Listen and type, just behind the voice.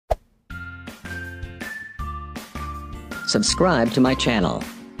subscribe to my channel.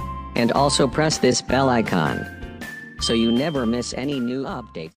 And also press this bell icon, so you never miss any new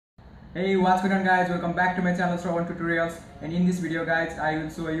updates. Hey, what's going on guys, welcome back to my channel Srawan Tutorials, and in this video guys I will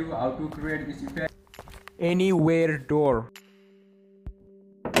show you how to create this effect, anywhere door.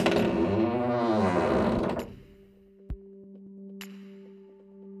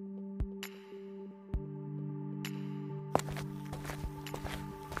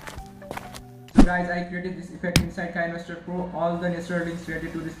 Guys, I created this effect inside Kinemaster Pro. All the necessary links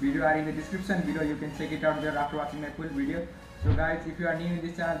related to this video are in the description below. You can check it out there after watching my full video. So guys, if you are new in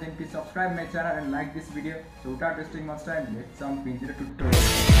this channel, then please subscribe my channel and like this video. So without wasting much time, let's jump into the tutorial.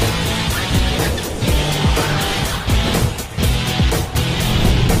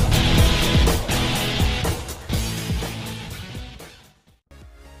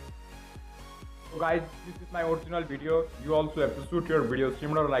 So guys, this is my original video. You also have to shoot your video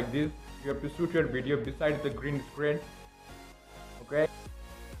similar like this. You have to shoot your video beside the green screen. Okay.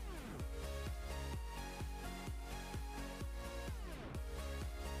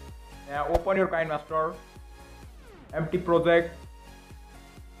 Now open your Kinemaster, empty project,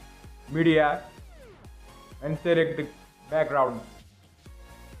 media, and select the background.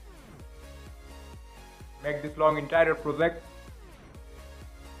 Make this long entire project.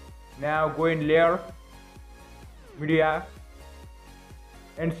 Now go in layer, media,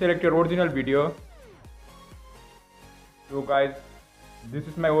 and select your original video. So guys, this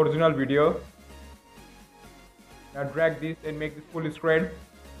is my original video. Now drag this and make this full screen.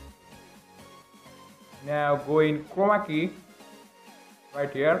 Now go in chroma key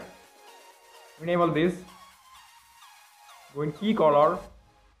right here, enable this, go in key color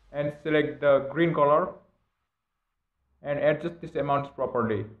and select the green color and adjust this amounts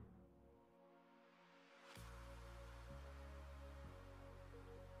properly.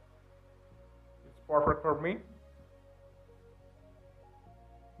 Perfect for me.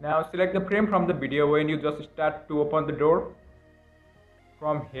 Now select the frame from the video when you just start to open the door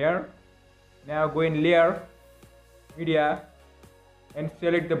from here. Now go in layer, media, and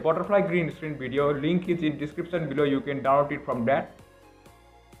select the butterfly green screen video. Link is in description below. You can download it from that.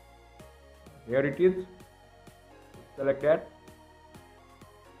 Here it is. Select that.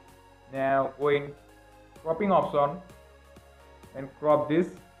 Now go in cropping option and crop this.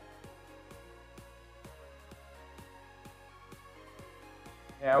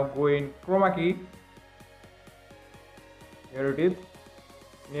 Now go in chroma key, here it is,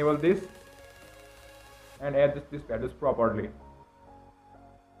 enable this and adjust this values properly.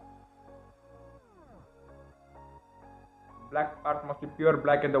 Black part must be pure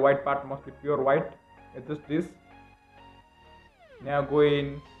black and the white part must be pure white. Adjust this. Now go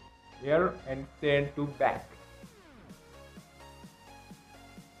in here and send to back.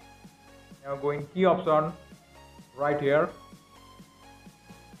 Now go in key option right here.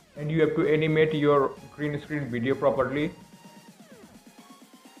 And you have to animate your green screen video properly.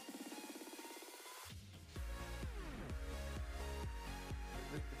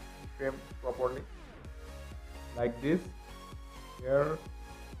 Frame properly like this, here,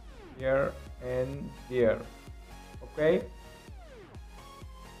 here, and there. Okay.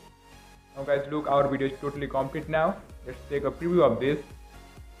 Now guys, look, our video is totally complete now. Let's take a preview of this.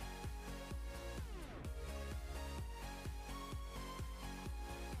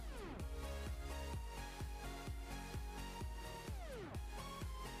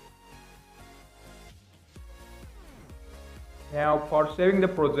 Now for saving the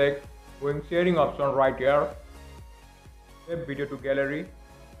project, go in sharing option right here, save video to gallery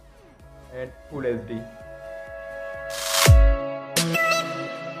and full HD.